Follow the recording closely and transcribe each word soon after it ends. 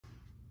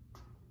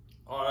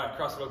All right,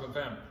 CrossFit Oakland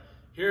fam.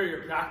 Here are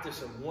your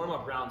practice or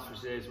warm-up rounds for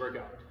today's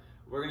workout.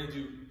 We're gonna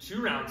do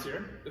 2 rounds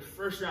here. The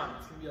first round,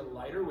 it's gonna be a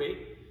lighter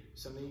weight,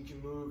 something you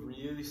can move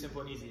really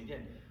simple and easy.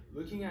 Again,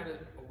 looking at a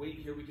weight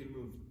here, we can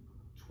move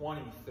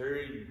 20,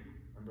 30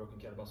 unbroken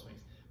kettlebell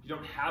swings. If you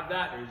don't have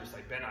that, or you're just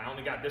like, Ben, I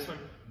only got this one,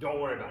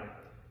 don't worry about it.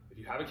 If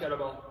you have a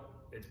kettlebell,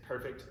 it's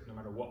perfect no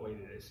matter what weight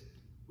it is.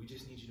 We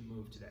just need you to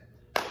move today,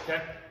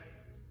 okay?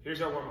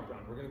 Here's our warm-up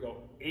round. We're gonna go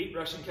 8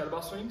 Russian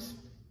kettlebell swings,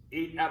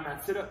 8 ab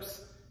mat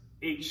sit-ups,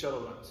 8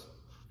 shuttle runs.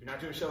 If you're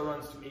not doing shuttle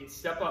runs, do 8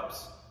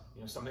 step-ups,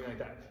 something like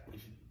that.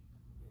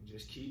 And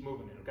just keep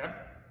moving it, okay?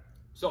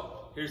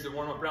 So here's the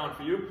warm-up round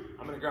for you.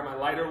 I'm gonna grab my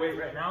lighter weight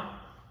right now.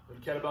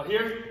 Put the kettlebell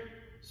here,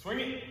 swing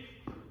it.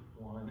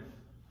 1,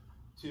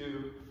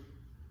 2,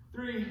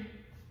 3,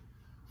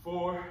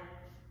 4,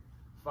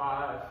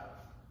 5,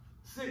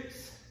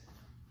 6,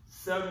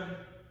 7,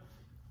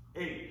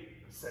 8.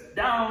 Set it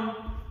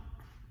down.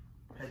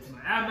 Head to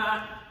my ab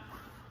mat.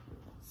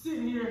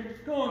 Sitting here,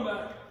 going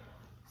back.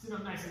 Sit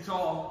up nice and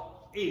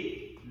tall.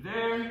 8.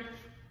 There.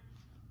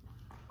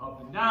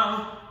 Up and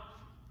down.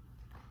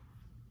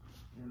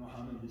 I don't know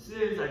how many this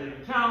is. I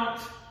didn't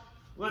count.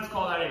 Let's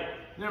call that 8.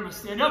 Then I'm going to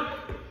stand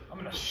up. I'm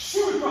going to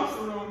shoot across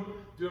the room,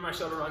 doing my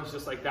shuttle runs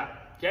just like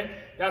that. Okay?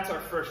 That's our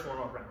first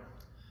warm-up round.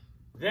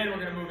 Then we're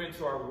going to move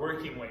into our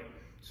working weight.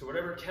 So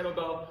whatever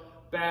kettlebell,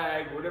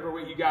 bag, whatever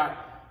weight you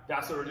got,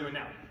 that's what we're doing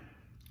now.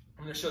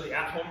 I'm going to show the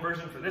at-home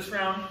version for this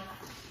round.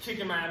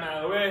 Kicking my arm out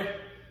of the way.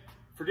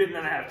 Forgetting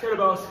that I have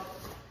kettlebells.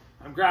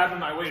 I'm grabbing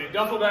my weighted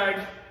duffel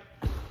bag.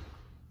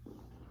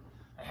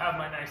 I have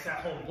my nice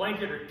at-home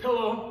blanket or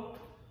pillow.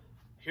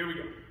 Here we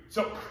go.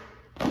 So,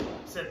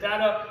 set that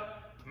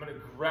up. I'm gonna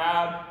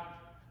grab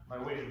my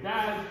weighted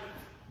bag.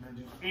 I'm gonna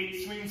do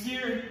 8 swings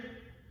here.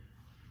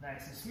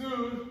 Nice and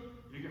smooth.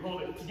 You can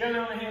hold it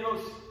together on the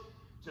handles,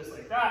 just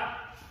like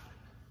that.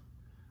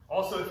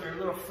 Also, if you're a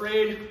little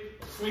afraid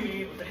of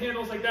swinging it with the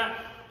handles like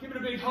that, give it a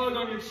big hug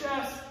on your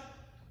chest.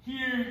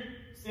 Here,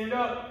 stand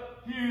up.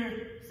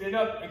 Here, stand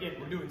up. Again,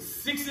 we're doing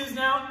 6s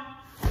now.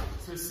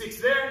 So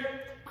 6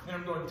 there. Then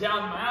I'm going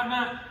down to my ab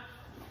mat.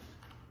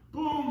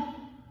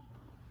 Boom.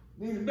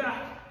 Leaning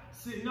back,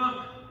 sitting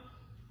up.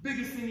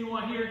 Biggest thing you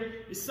want here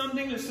is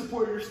something to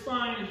support your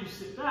spine as you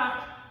sit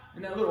back,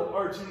 and that little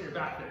arch in your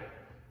back there.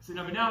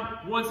 Sitting up and down.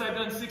 Once I've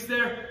done 6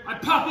 there, I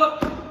pop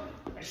up.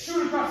 I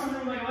shoot across the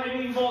room like a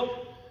lightning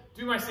bolt.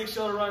 Do my 6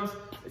 shuttle runs.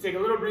 I take a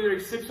little breather,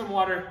 sip some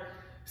water,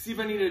 see if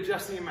I need to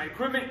adjust any of my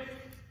equipment.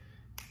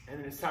 And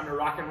then it's time to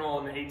rock and roll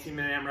in the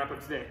 18-minute AMRAP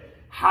of today.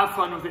 Have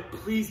fun with it.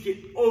 Please get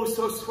oh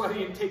so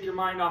sweaty and take your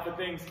mind off of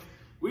things.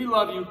 We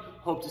love you.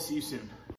 Hope to see you soon.